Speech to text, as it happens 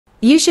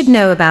You should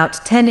know about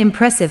 10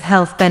 impressive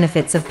health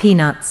benefits of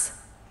peanuts.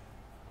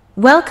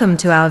 Welcome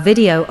to our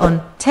video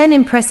on 10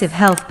 impressive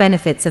health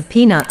benefits of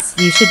peanuts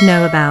you should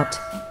know about.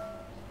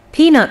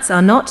 Peanuts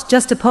are not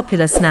just a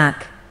popular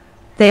snack.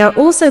 They are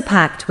also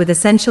packed with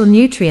essential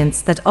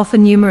nutrients that offer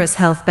numerous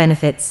health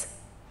benefits.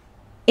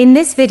 In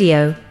this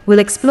video, we'll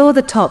explore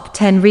the top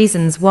 10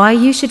 reasons why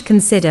you should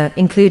consider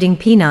including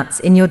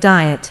peanuts in your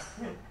diet.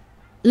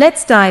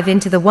 Let's dive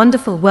into the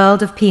wonderful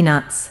world of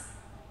peanuts.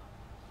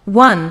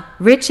 1.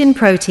 Rich in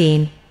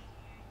protein.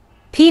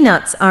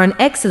 Peanuts are an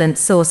excellent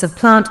source of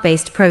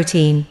plant-based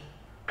protein.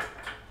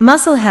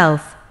 Muscle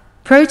health.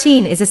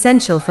 Protein is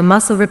essential for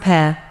muscle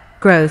repair,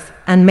 growth,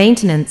 and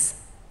maintenance,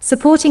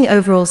 supporting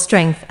overall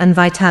strength and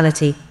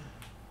vitality.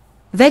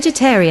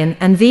 Vegetarian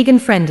and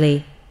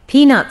vegan-friendly.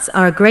 Peanuts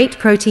are a great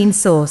protein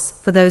source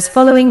for those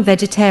following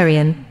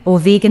vegetarian or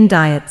vegan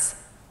diets.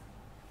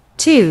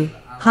 2.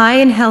 High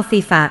in healthy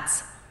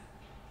fats.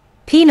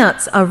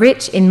 Peanuts are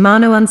rich in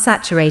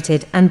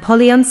monounsaturated and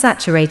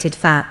polyunsaturated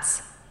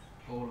fats.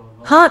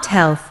 Heart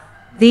health.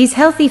 These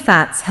healthy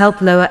fats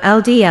help lower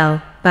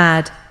LDL,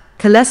 bad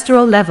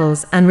cholesterol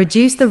levels and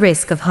reduce the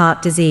risk of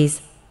heart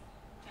disease.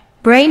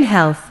 Brain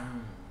health.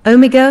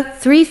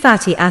 Omega-3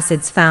 fatty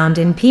acids found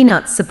in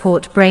peanuts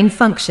support brain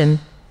function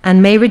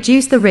and may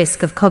reduce the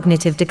risk of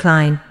cognitive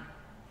decline.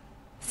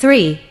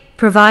 3.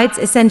 Provides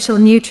essential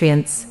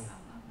nutrients.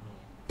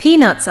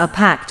 Peanuts are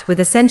packed with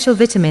essential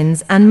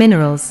vitamins and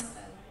minerals.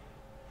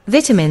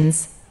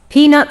 Vitamins.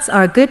 Peanuts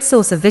are a good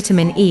source of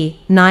vitamin E,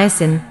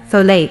 niacin,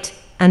 folate,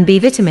 and B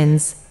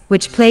vitamins,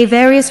 which play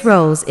various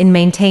roles in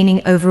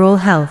maintaining overall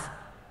health.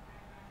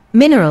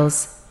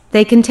 Minerals.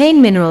 They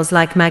contain minerals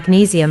like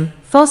magnesium,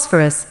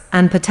 phosphorus,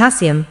 and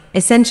potassium,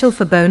 essential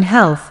for bone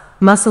health,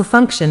 muscle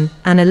function,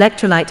 and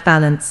electrolyte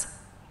balance.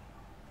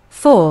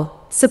 4.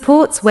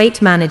 Supports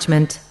weight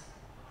management.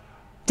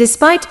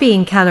 Despite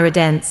being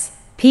calorie-dense,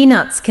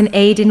 peanuts can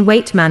aid in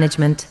weight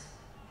management.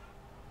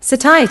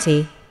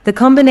 Satiety. The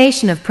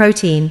combination of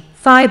protein,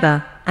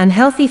 fiber, and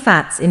healthy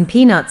fats in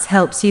peanuts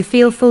helps you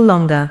feel full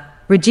longer,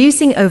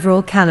 reducing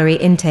overall calorie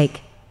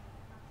intake.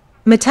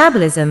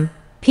 Metabolism.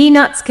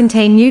 Peanuts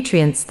contain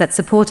nutrients that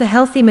support a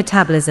healthy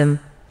metabolism,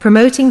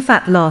 promoting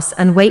fat loss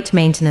and weight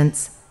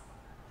maintenance.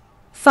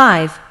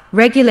 5.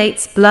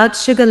 Regulates blood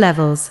sugar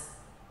levels.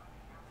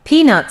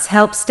 Peanuts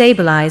help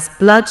stabilize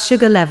blood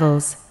sugar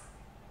levels.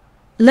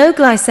 Low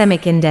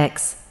glycemic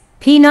index.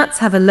 Peanuts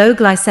have a low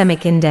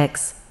glycemic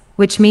index,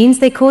 which means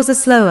they cause a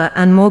slower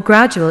and more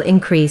gradual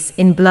increase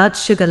in blood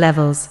sugar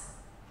levels.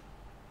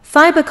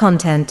 Fiber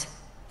content.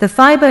 The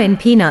fiber in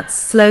peanuts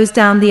slows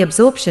down the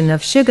absorption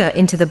of sugar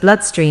into the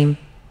bloodstream,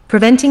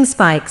 preventing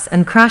spikes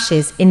and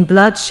crashes in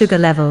blood sugar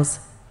levels.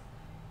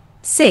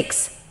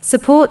 6.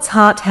 Supports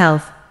heart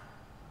health.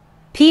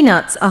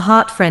 Peanuts are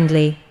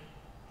heart-friendly.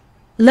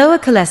 Lower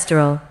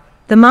cholesterol.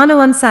 The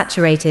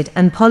monounsaturated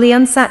and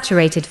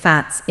polyunsaturated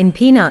fats in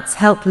peanuts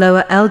help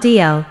lower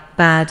LDL,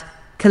 bad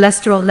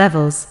cholesterol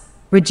levels,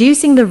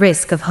 reducing the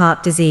risk of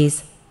heart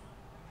disease.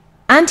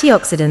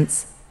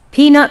 Antioxidants.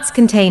 Peanuts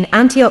contain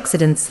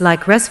antioxidants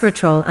like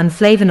resveratrol and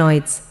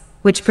flavonoids,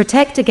 which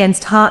protect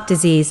against heart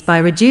disease by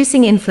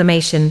reducing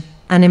inflammation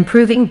and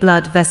improving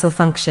blood vessel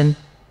function.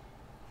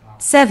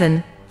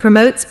 7.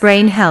 Promotes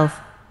brain health.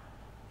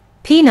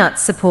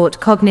 Peanuts support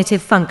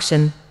cognitive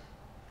function.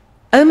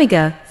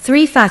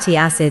 Omega-3 fatty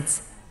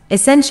acids.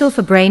 Essential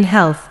for brain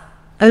health.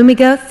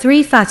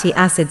 Omega-3 fatty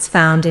acids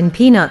found in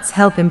peanuts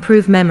help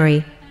improve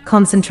memory,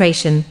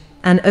 concentration,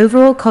 and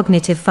overall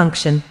cognitive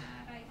function.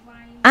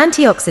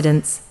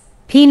 Antioxidants.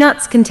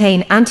 Peanuts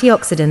contain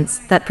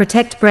antioxidants that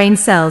protect brain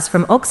cells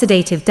from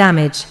oxidative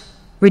damage,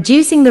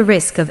 reducing the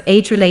risk of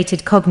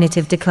age-related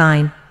cognitive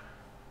decline.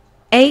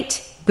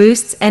 8.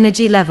 Boosts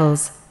energy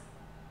levels.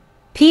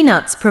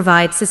 Peanuts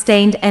provide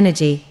sustained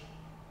energy.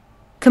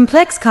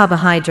 Complex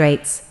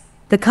carbohydrates.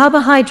 The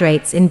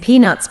carbohydrates in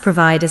peanuts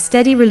provide a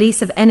steady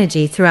release of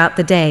energy throughout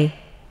the day,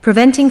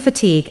 preventing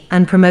fatigue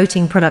and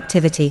promoting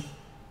productivity.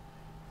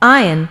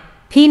 Iron.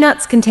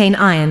 Peanuts contain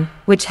iron,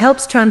 which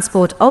helps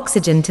transport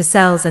oxygen to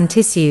cells and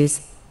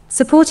tissues,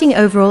 supporting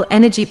overall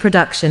energy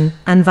production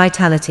and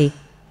vitality.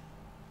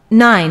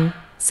 9.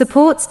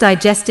 Supports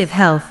digestive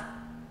health.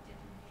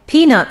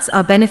 Peanuts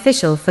are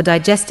beneficial for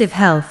digestive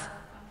health.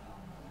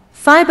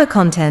 Fiber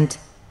content.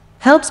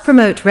 Helps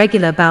promote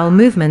regular bowel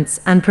movements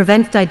and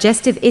prevent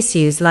digestive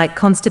issues like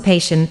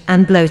constipation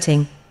and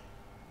bloating.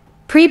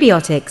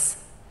 Prebiotics.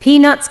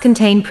 Peanuts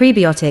contain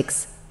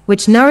prebiotics,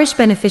 which nourish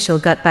beneficial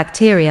gut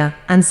bacteria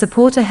and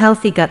support a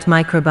healthy gut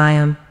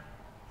microbiome.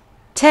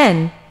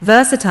 10.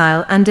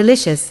 Versatile and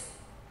delicious.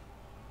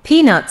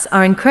 Peanuts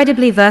are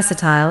incredibly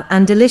versatile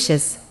and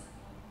delicious.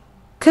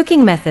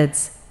 Cooking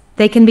methods.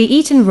 They can be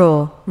eaten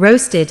raw,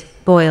 roasted,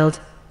 boiled,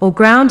 or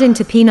ground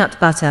into peanut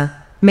butter,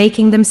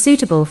 making them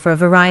suitable for a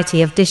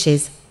variety of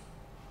dishes.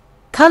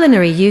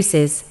 Culinary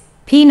uses.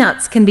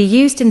 Peanuts can be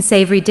used in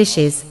savory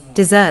dishes,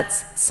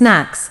 desserts,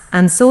 snacks,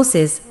 and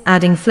sauces,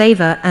 adding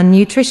flavor and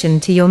nutrition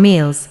to your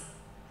meals.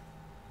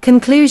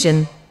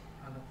 Conclusion.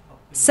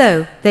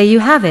 So, there you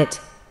have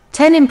it.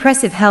 10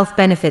 impressive health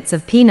benefits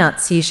of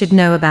peanuts you should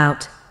know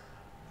about.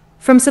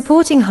 From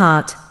supporting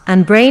heart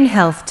and brain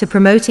health to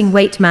promoting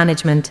weight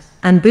management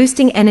and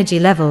boosting energy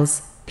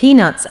levels,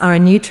 peanuts are a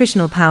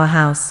nutritional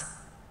powerhouse.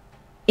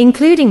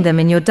 Including them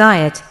in your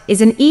diet is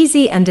an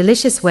easy and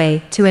delicious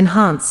way to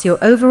enhance your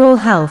overall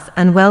health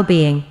and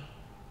well-being.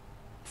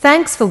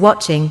 Thanks for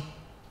watching.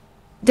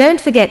 Don't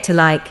forget to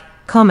like,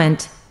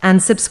 comment,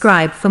 and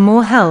subscribe for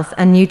more health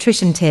and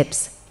nutrition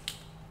tips.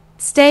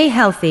 Stay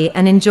healthy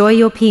and enjoy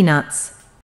your peanuts.